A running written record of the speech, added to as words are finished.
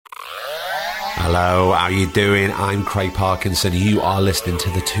Hello, how you doing? I'm Craig Parkinson. You are listening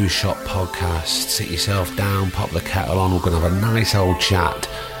to the Two Shot Podcast. Sit yourself down, pop the kettle on. We're going to have a nice old chat.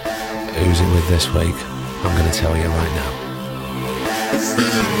 Who's it with this week? I'm going to tell you right now.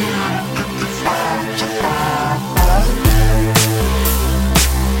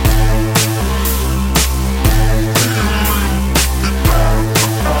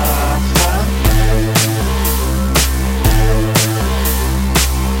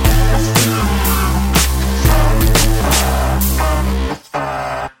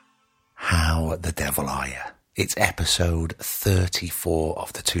 It's episode 34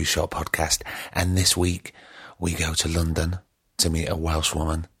 of the Two Shot Podcast, and this week we go to London to meet a Welsh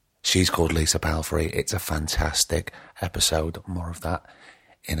woman. She's called Lisa Palfrey. It's a fantastic episode. More of that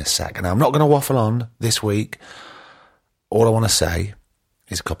in a second. Now, I'm not going to waffle on this week. All I want to say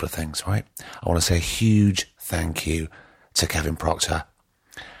is a couple of things, right? I want to say a huge thank you to Kevin Proctor.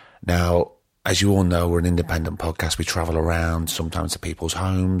 Now, as you all know, we're an independent podcast. We travel around, sometimes to people's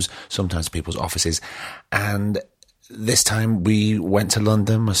homes, sometimes to people's offices. And this time we went to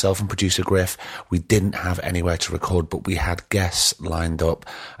London, myself and producer Griff. We didn't have anywhere to record, but we had guests lined up.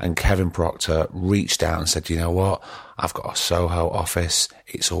 And Kevin Proctor reached out and said, you know what? I've got a Soho office.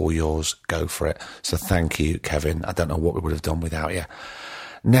 It's all yours. Go for it. So thank you, Kevin. I don't know what we would have done without you.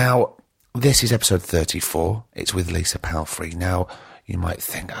 Now, this is episode 34. It's with Lisa Palfrey. Now, you might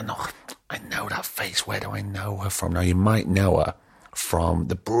think, I know that face. Where do I know her from? Now, you might know her from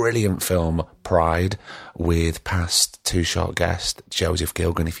the brilliant film Pride with past two-shot guest Joseph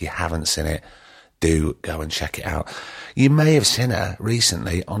Gilgun. If you haven't seen it, do go and check it out. You may have seen her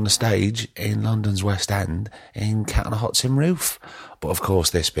recently on the stage in London's West End in Cat on a Hot Tin Roof. But of course,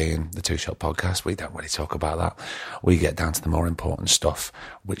 this being the Two-Shot Podcast, we don't really talk about that. We get down to the more important stuff,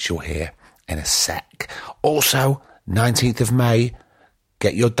 which you'll hear in a sec. Also, 19th of May,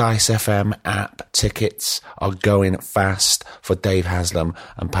 get your Dice FM app. Tickets are going fast for Dave Haslam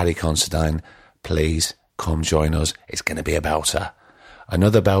and Paddy Considine. Please come join us. It's going to be a belter.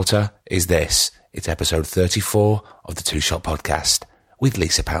 Another belter is this. It's episode 34 of the Two Shot Podcast with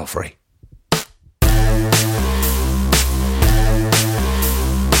Lisa Palfrey.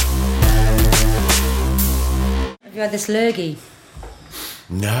 Have you had this lurgy?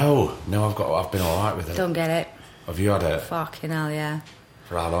 No, I've been all right with it. Don't get it. Have you had it? Fucking hell, yeah.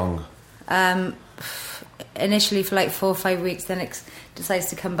 For how long? Initially for like 4 or 5 weeks, then it decides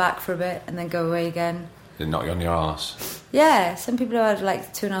to come back for a bit and then go away again. Did it knock you on your arse? Yeah, some people have had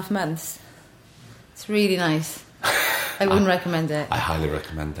like 2.5 months. It's really nice. I wouldn't recommend it. I highly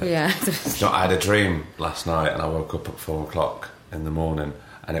recommend it. Yeah. I had a dream last night and I woke up at 4 o'clock in the morning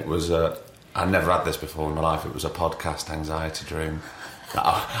and it was I never had this before in my life. It was a podcast anxiety dream.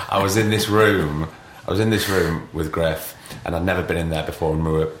 I was in this room. With Griff, and I'd never been in there before, and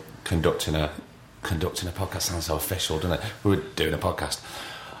we were conducting a podcast. Sounds so official, doesn't it? We were doing a podcast,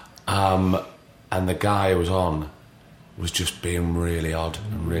 and the guy who was on was just being really odd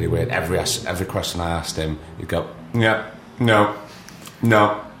and really weird. Every question I asked him, he'd go, "Yeah, no." And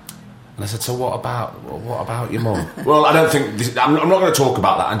I said, "So what about your mum?" Well, I don't think I'm not going to talk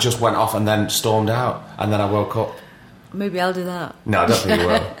about that. And just went off and then stormed out, and then I woke up. Maybe I'll do that. No, I don't think you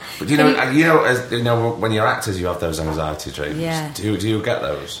will. But you know, when you're actors, you have those anxiety dreams. Yeah. Do you get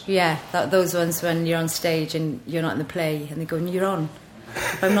those? Yeah, those ones when you're on stage and you're not in the play, and they go, "You're on."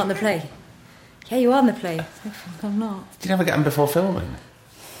 If I'm not in the play. Yeah, you are in the play. I'm not. Do you never get them before filming?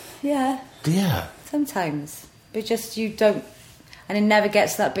 Yeah. Yeah. Sometimes, but just you don't, and it never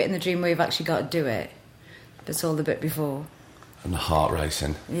gets to that bit in the dream where you've actually got to do it. But it's all the bit before. And the heart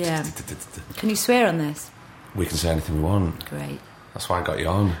racing. Yeah. Can you swear on this? We can say anything we want. Great. That's why I got you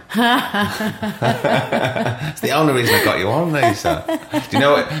on. It's the only reason I got you on, Lisa. Do you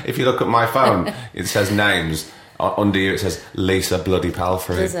know what? If you look at my phone, it says names. Under you, it says Lisa Bloody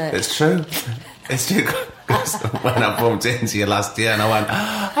Palfrey. Does it? It's true. It's true. When I bumped into you last year and I went,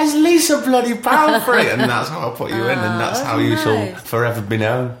 "It's Lisa Bloody Palfrey," and that's how I put you in, and that's how you shall forever be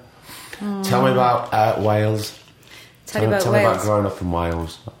known. Tell me about Wales. Tell me about growing up in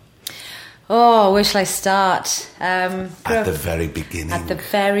Wales. Oh, where shall I start? At the very beginning. At the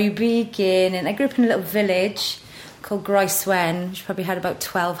very beginning. I grew up in a little village called Groeswen, which probably had about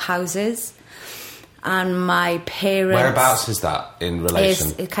 12 houses. And my parents... Whereabouts is that in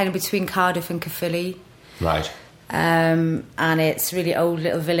relation? It's kind of between Cardiff and Caerphilly. Right. And it's a really old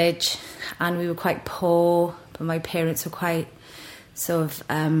little village. And we were quite poor, but my parents were quite sort of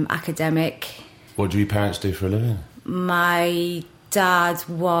academic. What do your parents do for a living? My dad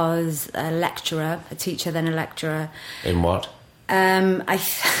was a lecturer, a teacher, then a lecturer. In what?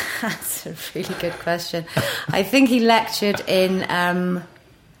 That's a really good question. I think he lectured in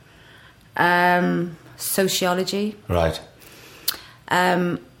Sociology. Right.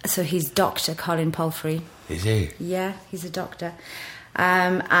 So he's Dr. Colin Palfrey. Is he? Yeah, he's a doctor.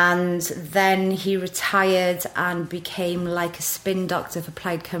 And then he retired and became like a spin doctor for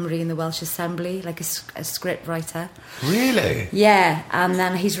Plaid Cymru in the Welsh Assembly, like a script writer. Really? Yeah, and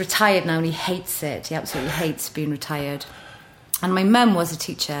then he's retired now and he hates it. He absolutely hates being retired. And my mum was a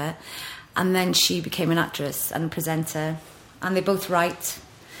teacher, and then she became an actress and a presenter, and they both write.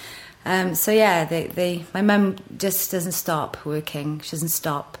 So yeah, my mum just doesn't stop working. She doesn't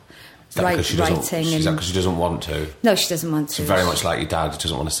stop. Is that because she doesn't want to? No, she doesn't want to. She's very much like your dad,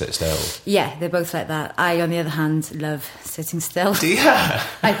 doesn't want to sit still. Yeah, they're both like that. I, on the other hand, love sitting still. Yeah.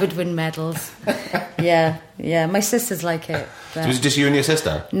 I would win medals. Yeah. My sister's like it. So was it just you and your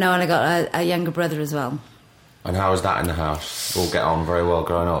sister? No, and I got a younger brother as well. And how was that in the house? All get on very well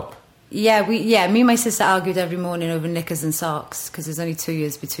growing up? Yeah, me and my sister argued every morning over knickers and socks because there's only 2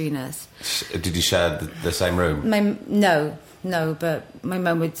 years between us. Did you share the same room? No, but my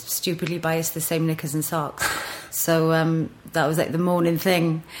mum would stupidly buy us the same knickers and socks. So that was like the morning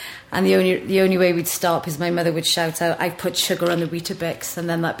thing. And the only way we'd stop is my mother would shout out, "I've put sugar on the Weetabix," and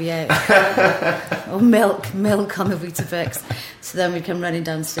then that'd be it. Or milk on the Weetabix. So then we'd come running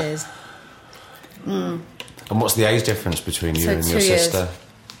downstairs. And what's the age difference between you and your sister?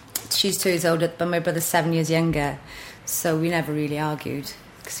 She's 2 years older, but my brother's 7 years younger. So we never really argued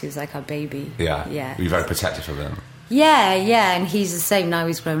because he was like our baby. Yeah. Were you very protective of him? Yeah, and he's the same now.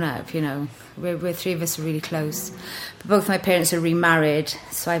 He's grown up, you know. We're three of us are really close. But both my parents are remarried,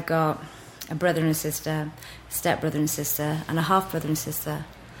 so I've got a brother and a sister, a step-brother and sister, and a half-brother and sister,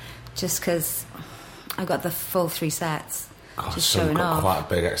 just because I've got the full 3 sets. God, just so showing you've got off. quite a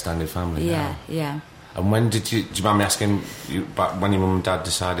big extended family now. Yeah. And when do you mind me asking, when your mum and dad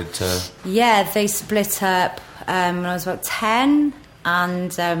decided to... Yeah, they split up when I was about 10,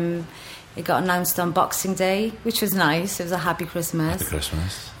 and it got announced on Boxing Day, which was nice. It was a happy Christmas. Happy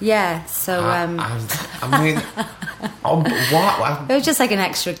Christmas. Yeah, so... I mean... what? It was just like an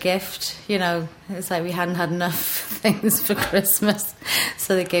extra gift, you know. It's like we hadn't had enough things for Christmas,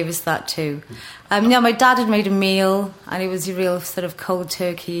 so they gave us that too. My dad had made a meal, and it was a real sort of cold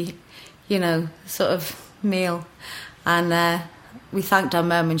turkey, you know, sort of meal. And we thanked our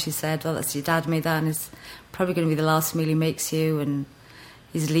mum, and she said, "Well, that's your dad made that, and it's probably going to be the last meal he makes you, and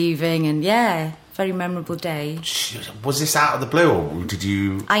he's leaving." And yeah, very memorable day. Was this out of the blue, or did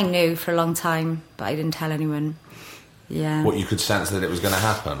you... I knew for a long time, but I didn't tell anyone. Yeah. What, you could sense that it was going to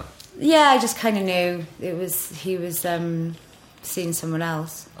happen? Yeah, I just kind of knew he was seeing someone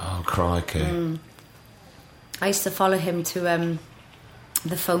else. Oh, crikey. I used to follow him to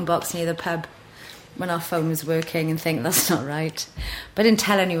the phone box near the pub when our phone was working and think, that's not right. But I didn't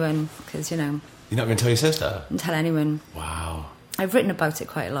tell anyone, because, you know... You're not going to tell your sister? Didn't tell anyone. Wow. I've written about it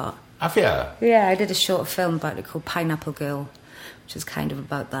quite a lot. Have you? Yeah, I did a short film about it called Pineapple Girl, which is kind of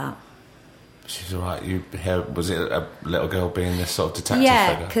about that. She's all right. Was it a little girl being this sort of detective figure?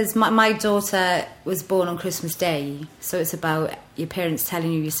 Yeah, because my daughter was born on Christmas Day, so it's about your parents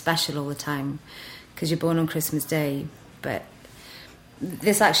telling you you're special all the time because you're born on Christmas Day. But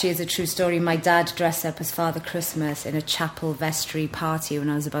this actually is a true story. My dad dressed up as Father Christmas in a chapel vestry party when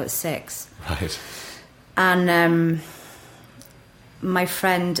I was about 6. Right. And my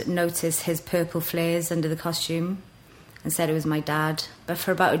friend noticed his purple flares under the costume and said it was my dad. But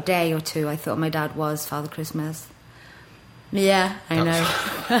for about a day or 2, I thought my dad was Father Christmas. Yeah, I know.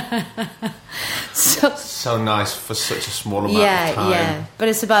 So nice for such a small amount of time. Yeah. But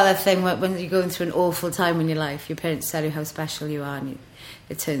it's about that thing when you're going through an awful time in your life, your parents tell you how special you are, and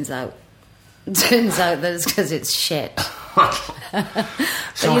it turns out that it's because it's shit. But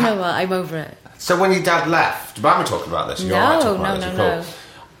you know what? I'm over it. So when your dad left, do you mind me talking about this? No.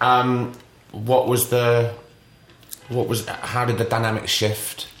 How did the dynamic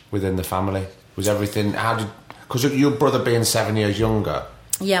shift within the family? Was everything... Because your brother being 7 years younger...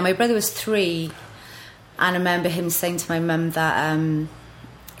 Yeah, my brother was 3, and I remember him saying to my mum that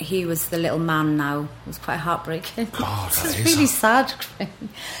he was the little man now. It was quite heartbreaking. God, that is really sad.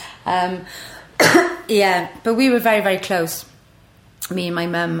 Yeah, but we were very, very close. Me and my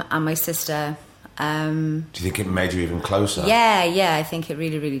mum and my sister. Do you think it made you even closer? Yeah, I think it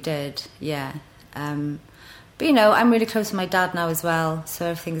really, really did. Yeah. But, you know, I'm really close to my dad now as well, so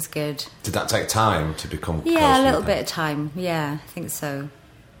everything's good. Did that take time to become close? Yeah, a little bit of time. Yeah, I think so.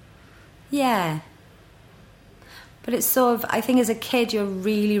 Yeah. But it's sort of, I think as a kid, you're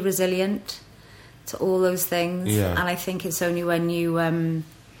really resilient to all those things. Yeah. And I think it's only when you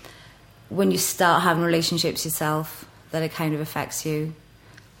start having relationships yourself that it kind of affects you,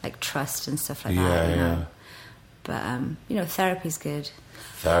 like trust and stuff like that. You know? But, therapy's good.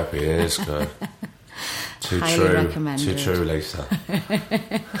 Therapy is good. Too Highly true. recommended. Too true, Lisa.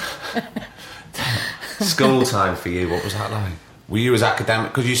 School time for you, what was that like? Were you as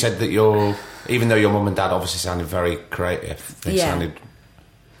academic? Because you said that even though your mum and dad obviously sounded very creative, they sounded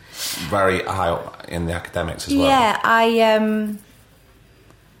very high in the academics as well. Yeah,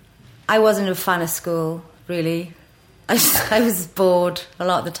 I wasn't a fan of school, really. I was bored a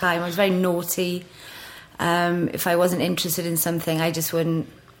lot of the time. I was very naughty. If I wasn't interested in something, I just wouldn't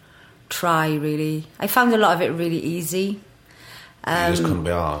try, really. I found a lot of it really easy. You just couldn't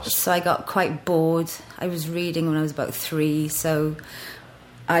be arsed. So I got quite bored. I was reading when I was about 3, so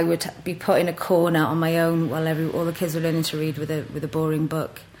I would be put in a corner on my own while all the kids were learning to read with a boring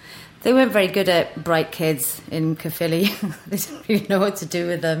book. They weren't very good at bright kids in Caerphilly. They didn't really know what to do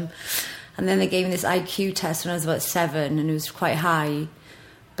with them. And then they gave me this IQ test when I was about 7, and it was quite high,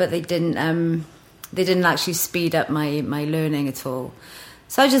 but they didn't actually speed up my learning at all.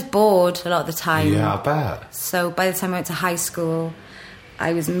 So I was just bored a lot of the time. Yeah, I bet. So by the time I went to high school,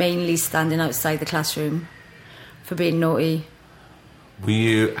 I was mainly standing outside the classroom for being naughty.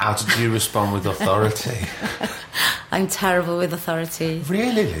 How did you respond with authority? I'm terrible with authority.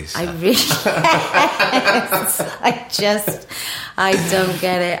 Really, Lisa? I really yes. I don't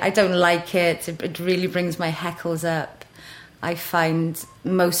get it. I don't like it. It really brings my heckles up. I find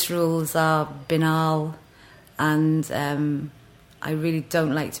most rules are banal, and I really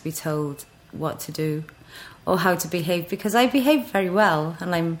don't like to be told what to do or how to behave, because I behave very well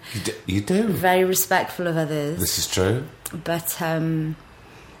and I'm you do very respectful of others. This is true. But I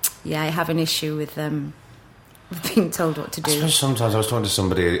have an issue with being told what to do. I suppose sometimes I was talking to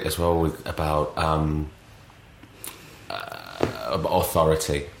somebody as well about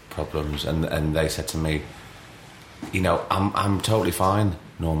authority problems, and they said to me, I'm totally fine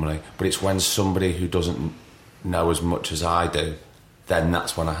normally, but it's when somebody who doesn't know as much as I do, then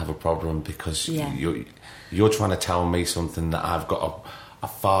that's when I have a problem, because you're trying to tell me something that I've got a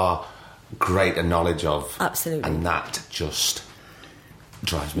far greater knowledge of. Absolutely. And that just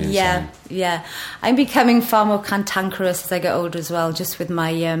drives me insane. Yeah. I'm becoming far more cantankerous as I get older as well, just with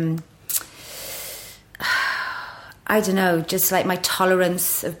my, I don't know, just like my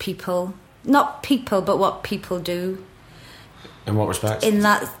tolerance of people. Not people, but what people do. In what respect? In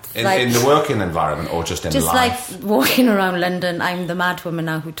that... in the working environment, or just in just life? Just like walking around London, I'm the mad woman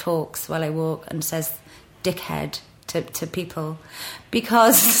now who talks while I walk and says dickhead to people,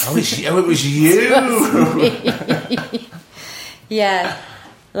 because... Oh, it was you! Yeah,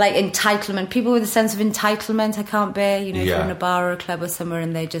 like entitlement. People with a sense of entitlement I can't bear, if you're in a bar or a club or somewhere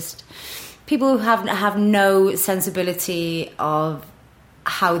and they just... People who have no sensibility of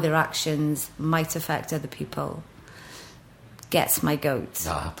how their actions might affect other people gets my goat.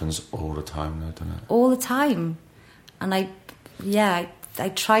 That happens all the time though, doesn't it? All the time. And I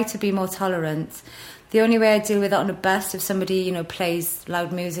try to be more tolerant. The only way I deal with it on a bus, if somebody, plays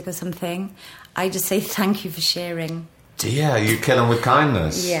loud music or something, I just say thank you for sharing. Yeah, you kill them with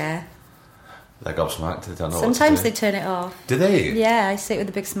kindness. Yeah. They're gobsmacked, they don't know Sometimes what to do. they turn it off. Do they? Yeah, I say it with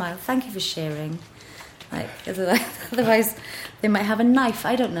a big smile. Thank you for sharing. Otherwise they might have a knife,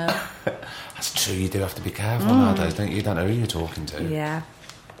 I don't know. That's true, you do have to be careful nowadays, don't you? You don't know who you're talking to. Yeah.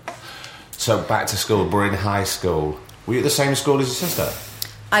 So back to school, we're in high school. Were you at the same school as your sister?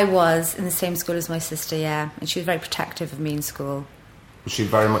 I was in the same school as my sister, yeah. And she was very protective of me in school. Was she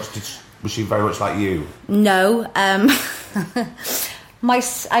very much like you? No. I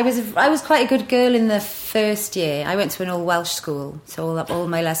was quite a good girl in the first year. I went to an all Welsh school, so all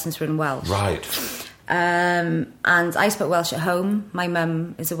my lessons were in Welsh. Right. And I spoke Welsh at home. My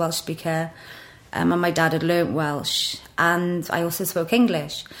mum is a Welsh speaker, and my dad had learnt Welsh. And I also spoke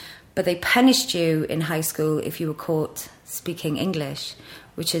English. But they punished you in high school if you were caught speaking English,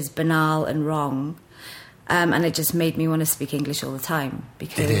 which is banal and wrong. And it just made me want to speak English all the time.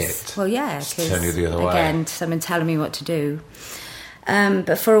 Because, did it? Well, yeah. Because, turn you the other way. Again, someone telling me what to do.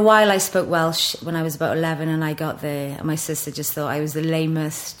 But for a while I spoke Welsh when I was about 11, and I got there. And my sister just thought I was the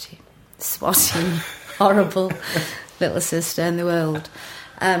lamest, swatty, horrible little sister in the world.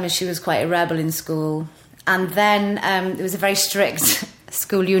 And she was quite a rebel in school. And then there was a very strict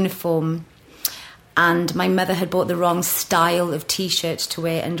school uniform, and my mother had bought the wrong style of T-shirt to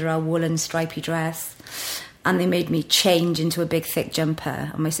wear under our woolen stripy dress, and they made me change into a big thick jumper.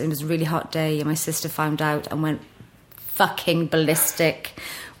 And it was a really hot day, and my sister found out and went fucking ballistic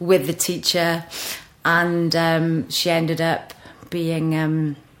with the teacher, and she ended up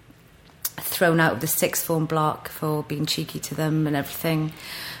being thrown out of the sixth form block for being cheeky to them and everything.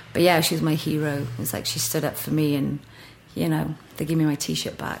 But yeah, she was my hero. It was like she stood up for me, and they gave me my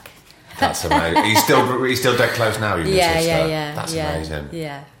T-shirt back. That's amazing. He's still dead close now, you and your sister? Yeah. That's yeah, amazing.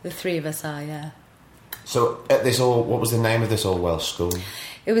 Yeah, the three of us are, yeah. So, what was the name of this all-Welsh school?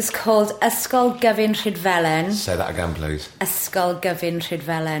 It was called Ysgol Gyfun Rhydfelen. Say that again, please. Ysgol Gyfun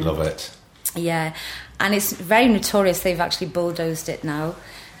Rhydfelen. Love it. Yeah, and it's very notorious. They've actually bulldozed it now.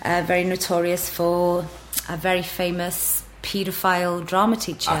 Very notorious for a very famous paedophile drama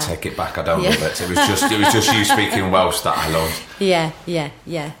teacher. I take it back. I don't love it. It was just you speaking Welsh that I loved. Yeah.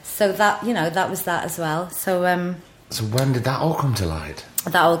 So that was that as well. So when did that all come to light?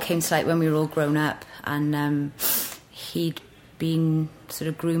 That all came to light when we were all grown up, and he'd been sort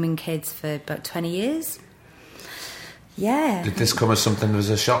of grooming kids for about 20 years. Yeah. Did this come as something that was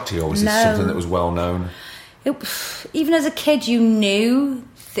a shock to you, or was it something that was well known? Even as a kid, you knew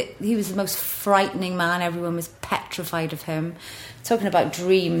that he was the most frightening man. Everyone was petrified of him. Talking about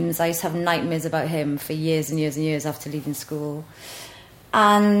dreams, I used to have nightmares about him for years and years and years after leaving school.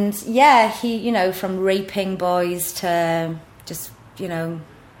 And yeah, he, from raping boys to just,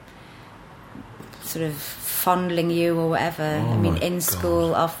 sort of fondling you or whatever. In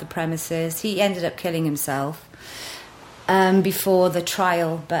school, off the premises. He ended up killing himself before the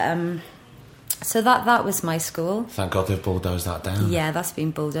trial, but so that was my school. Thank God they've bulldozed that down. Yeah, that's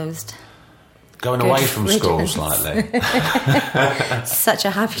been bulldozed. Going away from school slightly. Such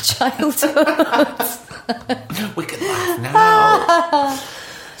a happy childhood. We can laugh now.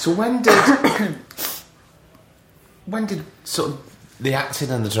 So when did sort of the acting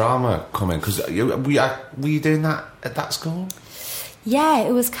and the drama come in? Because were you doing that at that school? Yeah,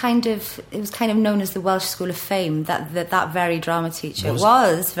 it was kind of known as the Welsh School of Fame. That very drama teacher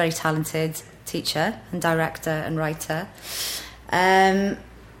was a very talented teacher and director and writer.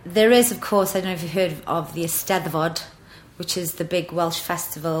 There is, of course, I don't know if you've heard of the Eisteddfod, which is the big Welsh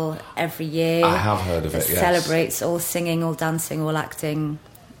festival every year. I have heard of it, yes. Celebrates all singing, all dancing, all acting,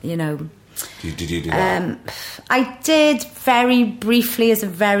 Did you do that? I did very briefly as a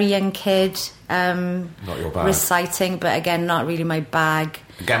very young kid. Not your bag. Reciting, but again, not really my bag.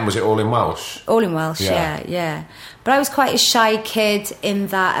 Again, was it all in Welsh? All in Welsh, yeah. But I was quite a shy kid in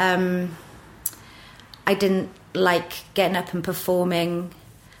that I didn't like getting up and performing.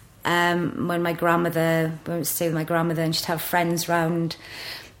 When my grandmother, when I would stay with my grandmother and she'd have friends round,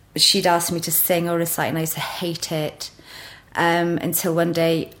 she'd ask me to sing or recite, and I used to hate it. Until one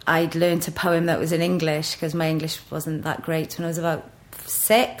day I'd learnt a poem that was in English, because my English wasn't that great when I was about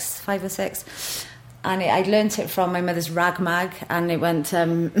 5 or 6, and I'd learnt it from my mother's rag mag, and it went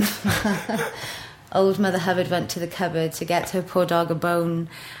old Mother Hubbard went to the cupboard to get her poor dog a bone,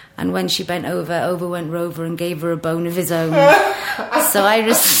 and when she bent over went Rover and gave her a bone of his own. So I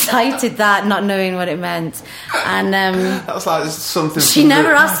recited that, not knowing what it meant, and that's like something she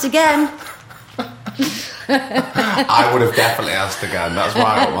never asked again. I would have definitely asked again. That's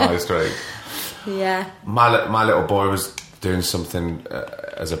why I got my straight. Yeah. My little boy was doing something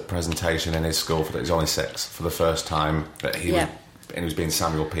as a presentation in his school. He's only 6 for the first time, but he was being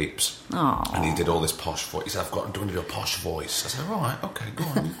Samuel Pepys. Aww. And he did all this posh voice. He said, I'm doing a posh voice. I said, right, okay, go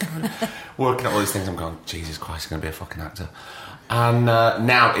on. Working at all these things. I'm going, Jesus Christ, he's going to be a fucking actor. And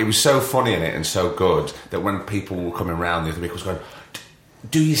now it was so funny in it and so good that when people were coming round the other week, I was going,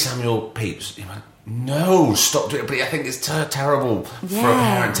 do you Samuel Pepys? He went, no, stop doing it. But I think it's terrible for a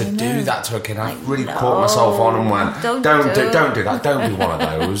parent to do that to a kid. I really caught myself on and went, don't do that. Don't be one of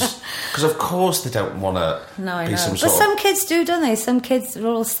those. Because of course they don't want to be some sort of... But some kids do, don't they? Some kids are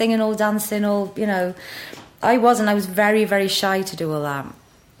all singing, all dancing, all, I wasn't. I was very, very shy to do all that.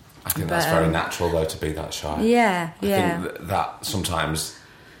 I think that's very natural, though, to be that shy. Yeah. I think that sometimes...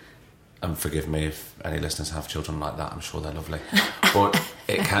 And forgive me if any listeners have children like that. I'm sure they're lovely, but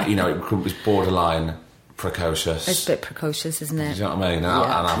it can, it was borderline precocious. It's a bit precocious, isn't it? Do you know what I mean? And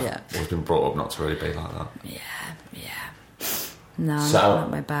I've always been brought up not to really be like that. Yeah. No, not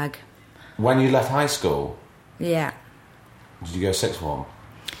my bag. When you left high school, did you go sixth form?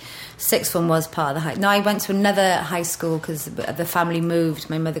 Sixth form was part of the high. No, I went to another high school because the family moved.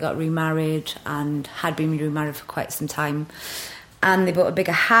 My mother got remarried and had been remarried for quite some time. And they bought a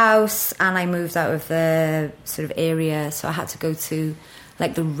bigger house, and I moved out of the sort of area, so I had to go to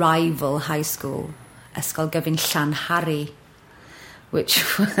like the rival high school, Ysgol Gyfun Llanharry, which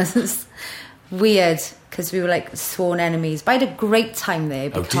was weird because we were like sworn enemies. But I had a great time there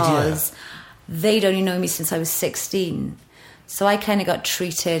because they'd only known me since I was 16, so I kind of got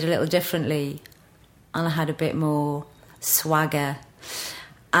treated a little differently, and I had a bit more swagger.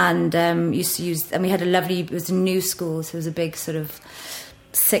 And used to use, and we had it was a new school, so it was a big sort of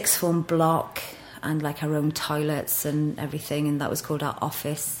sixth form block and like our own toilets and everything, and that was called our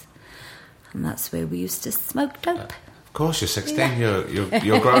office, and that's where we used to smoke dope. Of course, you're 16.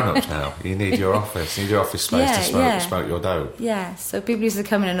 You're grown-ups now. You need your office. You need your office space to smoke your dope. Yeah, so people used to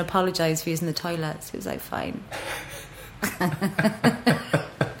come in and apologise for using the toilets. It was like, fine.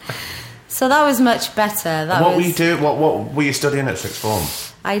 So that was much better. What were you doing? What were you studying at sixth form?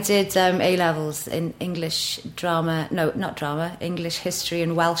 I did A-levels in English drama. No, not drama. English, history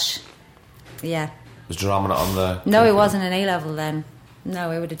and Welsh. Yeah. Was drama not on the... No, it wasn't an A-level then.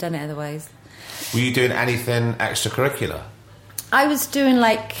 No, I would have done it otherwise. Were you doing anything extracurricular? I was doing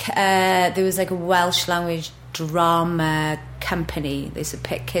there was like a Welsh language drama company. They used to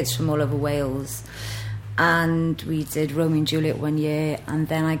pick kids from all over Wales. And we did Romeo and Juliet one year, and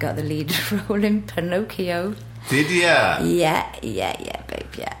then I got the lead role in Pinocchio. Did you? Yeah,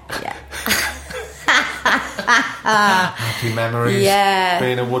 babe, yeah. Happy memories. Yeah.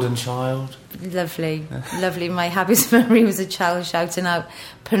 Being a wooden child. Lovely. My happiest memory was a child shouting out,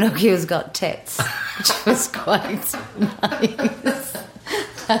 "Pinocchio's got tits," which was quite nice.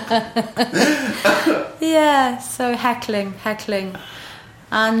 Yeah, so heckling.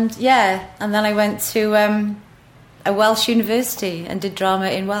 And then I went to a Welsh university and did drama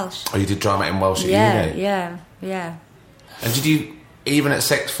in Welsh. Oh, you did drama in Welsh at uni? Yeah. And did you, even at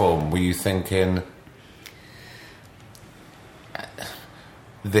sixth form, were you thinking,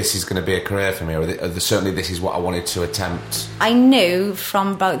 this is going to be a career for me, or certainly this is what I wanted to attempt? I knew from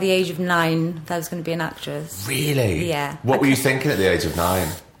about the age of 9 that I was going to be an actress. Really? Yeah. What were you thinking at the age of 9?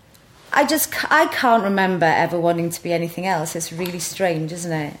 I can't remember ever wanting to be anything else. It's really strange,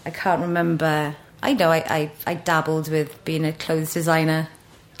 isn't it? I can't remember. I know I dabbled with being a clothes designer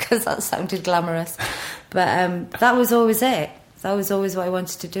because that sounded glamorous. But that was always it. That was always what I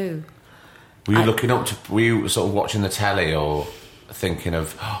wanted to do. Were you were you sort of watching the telly or thinking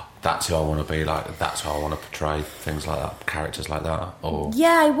of, that's who I want to be like, that's how I want to portray things like that, characters like that? Or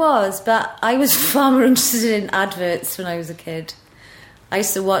yeah, I was, but I was far more interested in adverts when I was a kid. I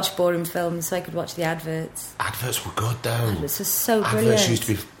used to watch boring films so I could watch the adverts. Adverts were good, though. Adverts were so brilliant. Adverts used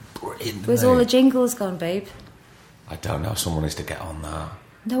to be brilliant. Where's all the jingles gone, babe? I don't know. Someone needs to get on that.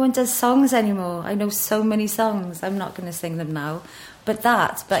 No one does songs anymore. I know so many songs. I'm not going to sing them now. But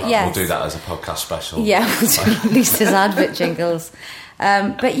yes. We'll do that as a podcast special. Yeah, we'll do Lisa's advert jingles.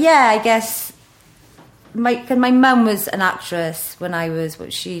 But yeah, I guess my mum was an actress when I was...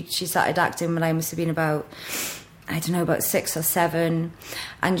 She started acting when I must have been about... I don't know, about 6 or 7,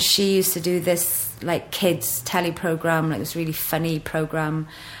 and she used to do this like kids telly program, like this really funny program.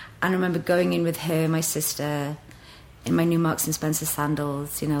 And I remember going in with her, my sister, in my new Marks and Spencer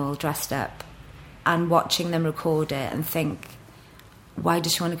sandals, all dressed up, and watching them record it and think, why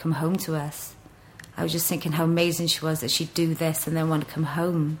does she want to come home to us? I was just thinking how amazing she was that she'd do this and then want to come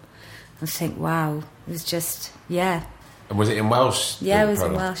home. And think, wow, it was just, yeah. And was it in Welsh? Yeah, it was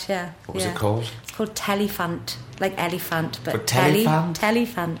in Welsh, yeah. What was it called? It's called Telefant, like elephant, but Telefant?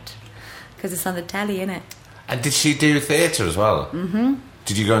 Telefant, because it's on the telly, innit? And did she do theatre as well? Mm-hmm.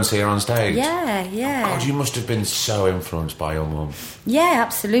 Did you go and see her on stage? Yeah. Oh, God, you must have been so influenced by your mum. Yeah,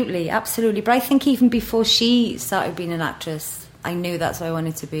 absolutely. But I think even before she started being an actress, I knew that's what I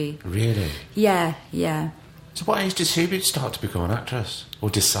wanted to be. Really? Yeah. So what age did she start to become an actress? Or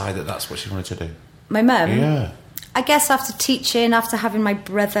decide that that's what she wanted to do? My mum? Yeah. I guess after teaching, after having my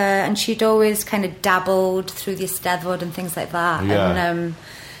brother, and she'd always kind of dabbled through the Eisteddfod and things like that. Yeah. And,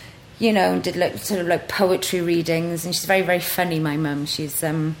 did sort of poetry readings. And she's very, very funny, my mum. She's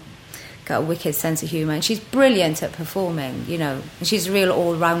got a wicked sense of humour. And she's brilliant at performing, And she's a real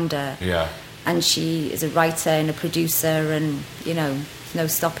all-rounder. Yeah. And she is a writer and a producer and, no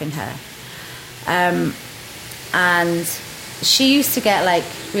stopping her. And... she used to get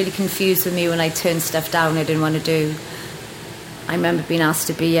really confused with me when I turned stuff down I didn't want to do. I remember being asked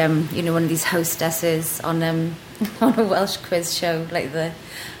to be one of these hostesses on a Welsh quiz show, I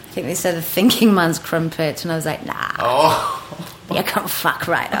think they said the thinking man's crumpet, and I was like, nah, you can't fuck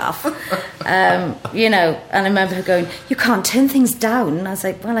right off. And I remember her going, you can't turn things down. And I was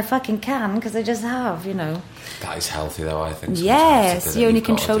like, well, I fucking can, because I just have, That is healthy though, I think. Yes, it's the only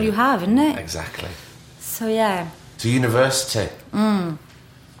control you have, isn't it? Exactly. So yeah. To university. I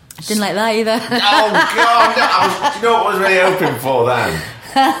didn't like that either. Oh God! No, do you know what I was really hoping for then?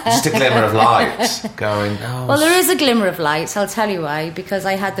 Just a glimmer of light going. Oh, well, there is a glimmer of light. I'll tell you why. Because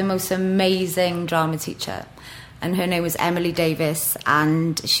I had the most amazing drama teacher, and her name was Emily Davis,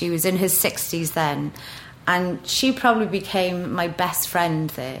 and she was in her 60s then, and she probably became my best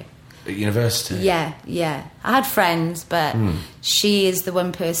friend there. At university? Yeah. I had friends, but she is the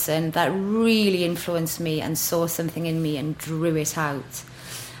one person that really influenced me and saw something in me and drew it out.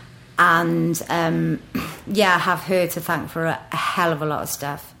 And, I have her to thank for a hell of a lot of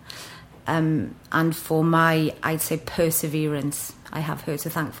stuff. and for my, I'd say, perseverance. I have her to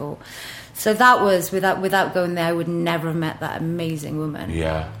thank for. So that was, without going there, I would never have met that amazing woman.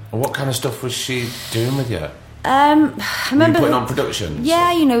 Yeah. And what kind of stuff was she doing with you? I remember putting on productions?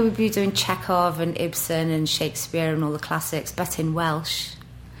 Yeah, we'd be doing Chekhov and Ibsen and Shakespeare and all the classics, but in Welsh.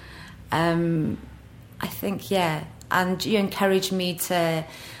 I think, yeah. And you encouraged me to...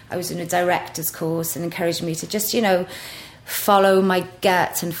 I was in a director's course and encouraged me to just, follow my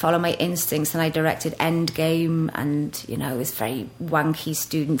gut and follow my instincts. And I directed Endgame, and, it was very wanky,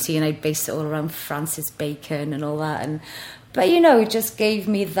 studenty, and I based it all around Francis Bacon and all that. But, it just gave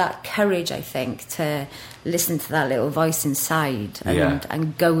me that courage, I think, to listen to that little voice inside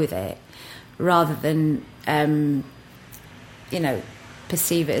and go with it, rather than,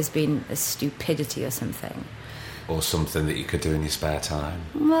 perceive it as being a stupidity or something. Or something that you could do in your spare time.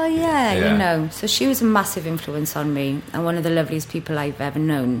 Well, yeah. So she was a massive influence on me, and one of the loveliest people I've ever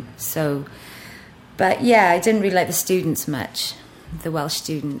known. So, but yeah, I didn't really like the students much. The Welsh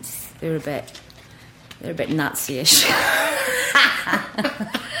students, they're a bit Nazi-ish.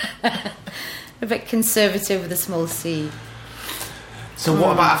 A bit conservative with a small C. So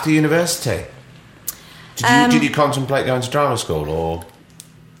what about after university? Did you contemplate going to drama school, or...?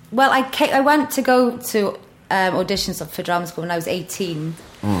 Well, I went to go to auditions for drama school when I was 18,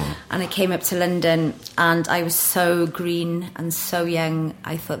 and I came up to London, and I was so green and so young.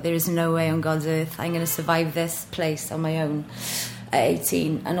 I thought, there is no way on God's earth I'm going to survive this place on my own at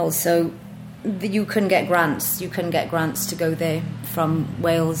 18. And also, you couldn't get grants. You couldn't get grants to go there from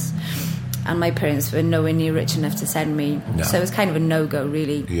Wales, and my parents were nowhere near rich enough to send me. No. So it was kind of a no-go,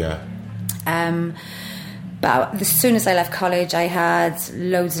 really. Yeah. But as soon as I left college, I had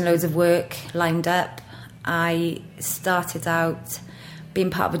loads and loads of work lined up. I started out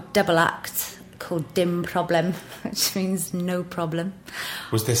being part of a double act called Dim Problem, which means no problem.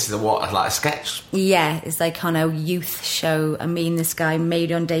 Was this like a sketch? Yeah, it's like on a youth show. And me and this guy,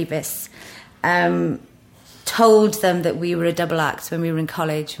 Marion Davis, told them that we were a double act when we were in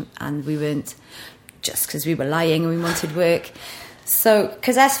college, and we weren't, just because we were lying and we wanted work. So,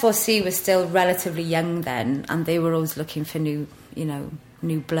 because S4C was still relatively young then, and they were always looking for new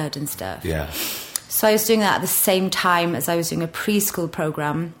blood and stuff. Yeah. So I was doing that at the same time as I was doing a preschool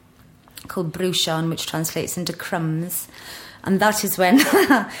programme called Bruchon, which translates into crumbs. And that is when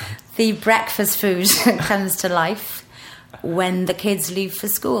the breakfast food comes to life when the kids leave for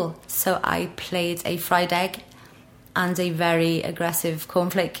school. So I played a fried egg and a very aggressive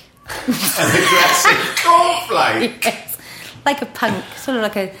cornflake. An aggressive cornflake? Yes. Like a punk, sort of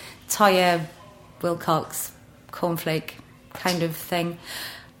like a Toya Wilcox cornflake kind of thing,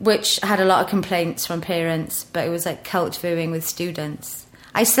 which had a lot of complaints from parents, but it was like cult viewing with students.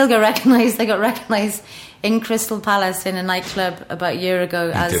 I still got recognised. I got recognised in Crystal Palace in a nightclub about a year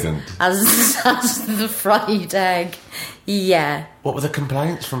ago as the fried egg. Yeah. What were the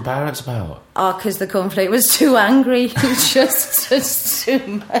complaints from parents about? Oh, because the cornflake was too angry. just too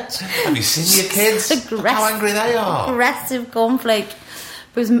much. Have you seen your kids? Look how angry they are. Aggressive cornflake.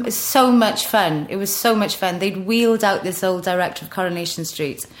 It was so much fun. It was so much fun. They'd wheeled out this old director of Coronation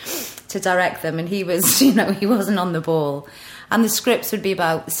Street to direct them, and he was, he wasn't on the ball. And the scripts would be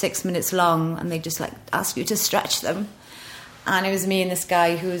about 6 minutes long, and they'd just ask you to stretch them. And it was me and this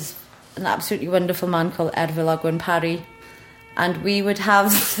guy who was an absolutely wonderful man called Edvil Ogwen Parry, and we would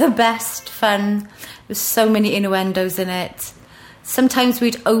have the best fun. There was so many innuendos in it. Sometimes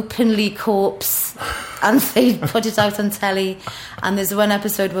we'd openly corpse and they'd put it out on telly. And there's one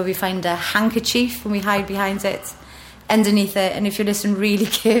episode where we find a handkerchief and we hide behind it, underneath it. And if you listen really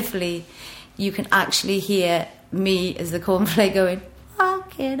carefully, you can actually hear me as the cornflake going,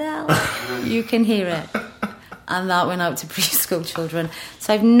 fucking hell. You can hear it. And that went out to preschool children.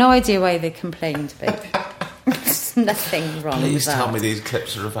 So I have no idea why they complained, but there's nothing wrong with that. Please tell me these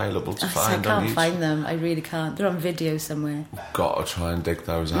clips are available to find on YouTube. I can't find them. I really can't. They're on video somewhere. Got to try and dig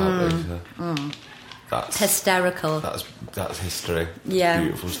those out, Lisa. That's hysterical. That's history. Yeah.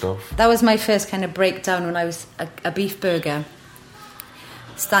 Beautiful stuff. That was my first kind of breakdown when I was a beef burger,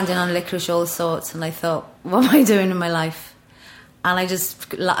 standing on licorice all sorts, and I thought, what am I doing in my life? And I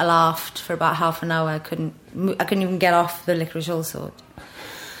just laughed for about half an hour. I couldn't even get off the licorice all sort.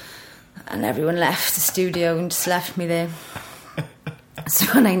 And everyone left the studio and just left me there.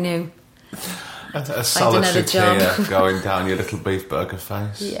 That's when I knew. A solitary tear going down your little beef burger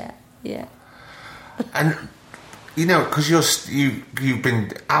face. Yeah. And, because you've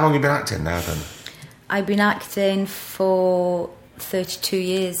been... How long have you been acting now, then? I've been acting for 32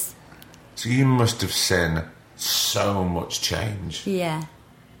 years. So you must have seen so much change. Yeah.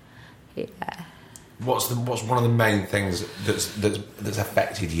 What's one of the main things that's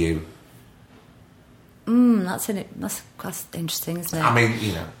affected you That's interesting, isn't it? I mean,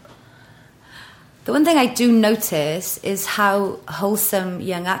 you know. The one thing I do notice is how wholesome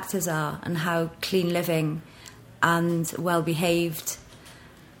young actors are and how clean living and well behaved,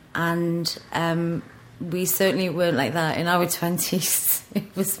 and we certainly weren't like that in our 20s.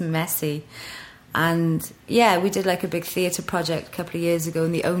 It was messy. And yeah, we did like a big theatre project a couple of years ago,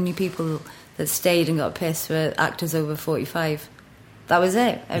 and the only people that stayed and got pissed were actors over 45. That was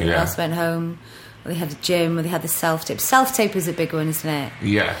it. Everyone else went home. Or they had a gym, or they had the self-tape. Self-tape is a big one, isn't it?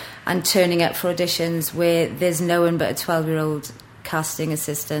 Yeah. And turning up for auditions where there's no one but a 12-year-old casting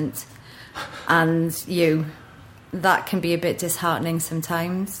assistant and you. That can be a bit disheartening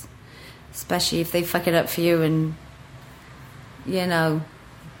sometimes, especially if they fuck it up for you and, you know,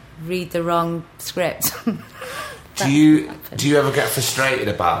 read the wrong script. Do you ever get frustrated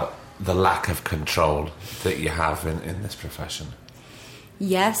about the lack of control that you have in this profession?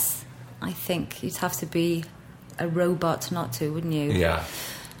 Yes, I think you'd have to be a robot not to, wouldn't you? Yeah.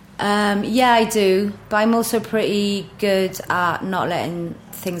 Yeah, I do. But I'm also pretty good at not letting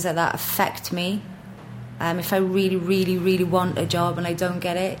things like that affect me. If I really, really, really want a job and I don't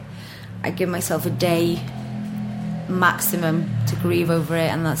get it, I give myself a day maximum to grieve over it,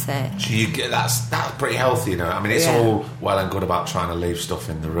 and that's it. So that's pretty healthy, you know. I mean, it's all well and good about trying to leave stuff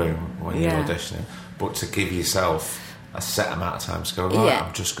in the room when you're auditioning, but to give yourself a set amount of time to go, right,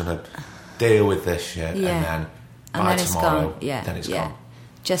 I'm just going to deal with this shit, and then by tomorrow, then it's gone.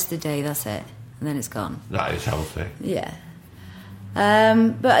 Just a day, that's it, and then it's gone. That is healthy. Yeah.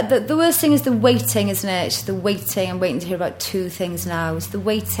 But the worst thing is the waiting, isn't it? It's the waiting. I'm waiting to hear about 2 things now. It's the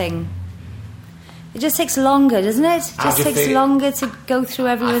waiting. It just takes longer, doesn't it? It just takes longer to go through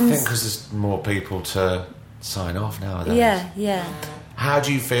everyone's... I think because there's more people to sign off nowadays. Yeah. How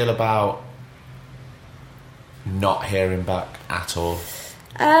do you feel about not hearing back at all?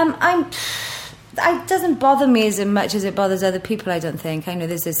 It doesn't bother me as much as it bothers other people, I don't think. I know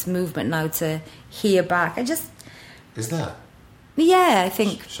there's this movement now to hear back. Is there? Yeah, I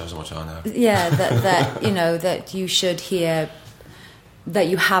think... Shows how much I know. Yeah, that you know, that you should hear that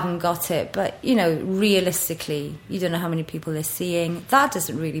you haven't got it. But, you know, realistically, you don't know how many people they're seeing. That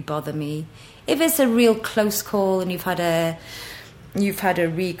doesn't really bother me. If it's a real close call and you've had a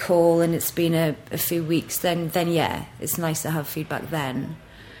recall and it's been a few weeks, then yeah, it's nice to have feedback then.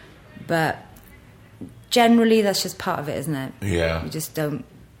 But generally, that's just part of it, isn't it? Yeah. You just don't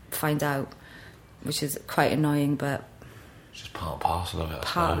find out, which is quite annoying, but... It's just part and parcel of it, I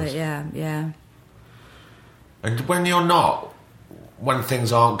Part suppose. of it, yeah. And when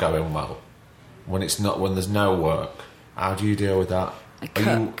things aren't going well, when there's no work, how do you deal with that? I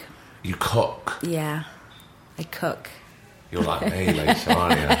cook. You cook? Yeah, I cook. You're like me, Lisa,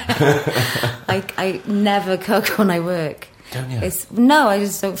 aren't you? I never cook when I work. Don't you? No, I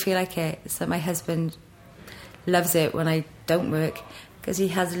just don't feel like it. So my husband loves it when I don't work because he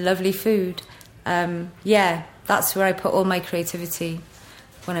has lovely food. Yeah, that's where I put all my creativity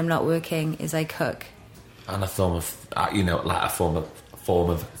when I'm not working, is I cook. And a form of, like a form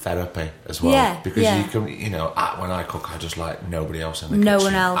of therapy as well. Yeah, because you can, when I cook, I just like nobody else in the kitchen. No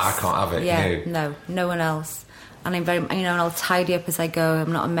one else. I can't have it. Yeah, no one else. And I'm very, and I'll tidy up as I go.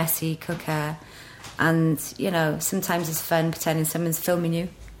 I'm not a messy cooker. And, sometimes it's fun pretending someone's filming you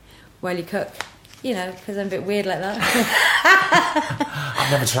while you cook. Because I'm a bit weird like that. I've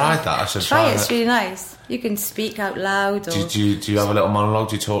never tried that. I should try it. It's really nice. You can speak out loud. Or do you have a little monologue?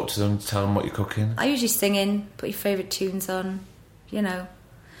 Do you talk to them, tell them what you're cooking? I usually sing in, put your favourite tunes on,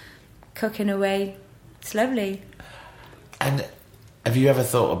 cooking away. It's lovely. And have you ever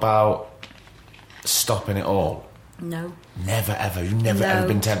thought about stopping it all? No. Never, ever? You've never ever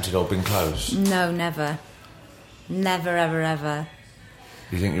been tempted or been close? No, never. Never, ever, ever.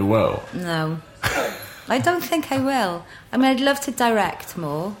 You think you will? No. I don't think I will. I mean, I'd love to direct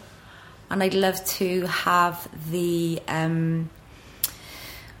more, and I'd love to have the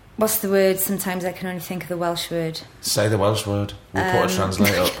what's the word? Sometimes I can only think of the Welsh word. Say the Welsh word. We'll put a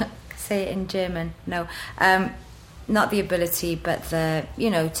translator up. Say it in German. No, not the ability, but the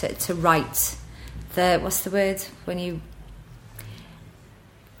to write. The what's the word when you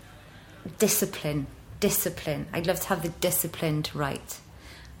discipline? I'd love to have the discipline to write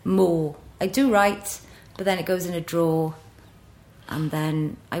more. I do write, but then it goes in a drawer, and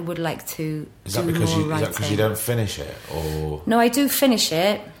then I would like to Is that because you don't finish it, or...? No, I do finish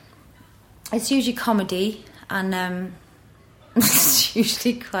it. It's usually comedy, and it's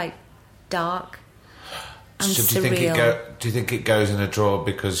usually quite dark and so do you think it goes in a drawer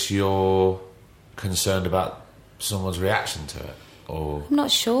because you're concerned about someone's reaction to it, or...? I'm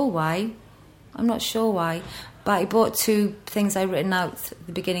not sure why. I'm not sure why. But I bought 2 things I'd written out at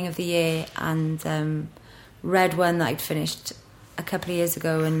the beginning of the year and read one that I'd finished a couple of years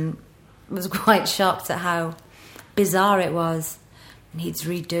ago and was quite shocked at how bizarre it was. And he's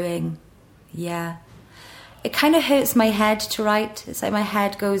redoing. Yeah. It kind of hurts my head to write. It's like my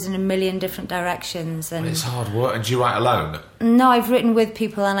head goes in a million different directions. And it's hard work. And do you write alone? No, I've written with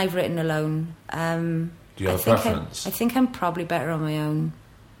people and I've written alone. Do you have a preference? I think I'm probably better on my own.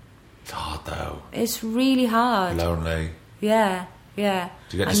 It's hard though. It's really hard. Lonely. Yeah. Do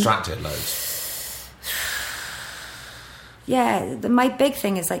you get distracted loads? Yeah, my big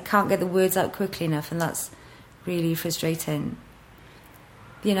thing is I can't get the words out quickly enough, and that's really frustrating.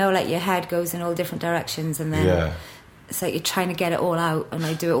 You know, like your head goes in all different directions, and then it's like you're trying to get it all out, and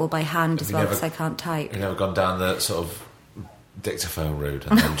I do it all by hand as well because I can't type. You've never gone down the sort of dictaphone route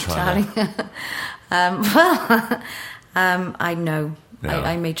and then trying to... I know. Yeah.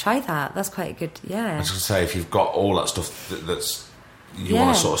 I may try that. That's quite a good, I was going to say, if you've got all that stuff that's you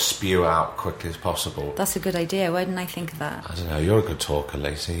want to sort of spew out quickly as possible. That's a good idea. Why didn't I think of that? I don't know. You're a good talker,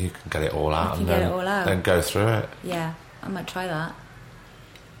 Lisa. You can get it all out. Then go through it. Yeah, I might try that.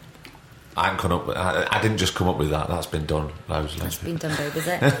 I didn't just come up with that. That's been done loads. That's been done, babe, is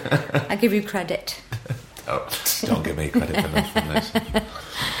it? I give you credit. Don't give me credit for nothing,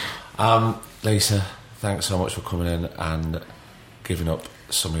 Lisa. Lisa, thanks so much for coming in and giving up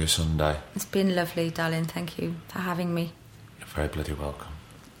some of your Sunday. It's been lovely, darling. Thank you for having me. You're very bloody welcome.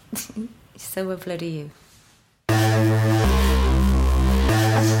 So are bloody you.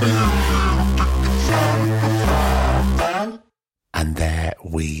 And there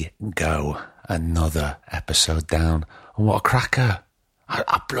we go. Another episode down. And what a cracker.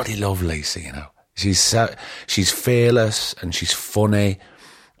 I bloody love Lisa, you know. She's fearless and she's funny.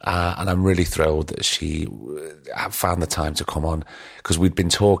 And I'm really thrilled that she found the time to come on, because we'd been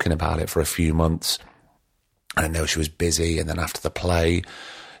talking about it for a few months. And I know she was busy. And then after the play,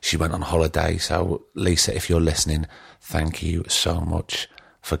 she went on holiday. So, Lisa, if you're listening, thank you so much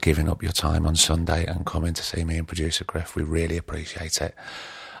for giving up your time on Sunday and coming to see me and producer Griff. We really appreciate it.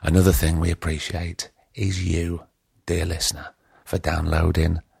 Another thing we appreciate is you, dear listener, for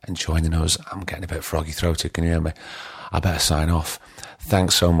downloading and joining us. I'm getting a bit froggy-throated, can you hear me? I better sign off.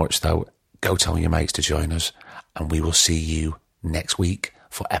 Thanks so much, though. Go tell your mates to join us, and we will see you next week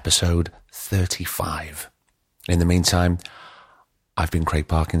for episode 35. In the meantime, I've been Craig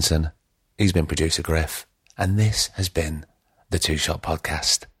Parkinson, he's been producer Griff, and this has been the Two Shot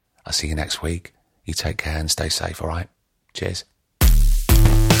Podcast. I'll see you next week. You take care and stay safe, all right? Cheers.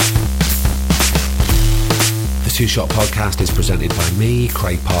 The Two Shot Podcast is presented by me,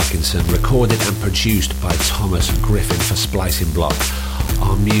 Craig Parkinson, recorded and produced by Thomas Griffin for Splicing Block.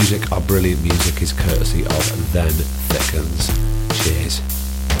 Our brilliant music is courtesy of Then Thickens. Cheers.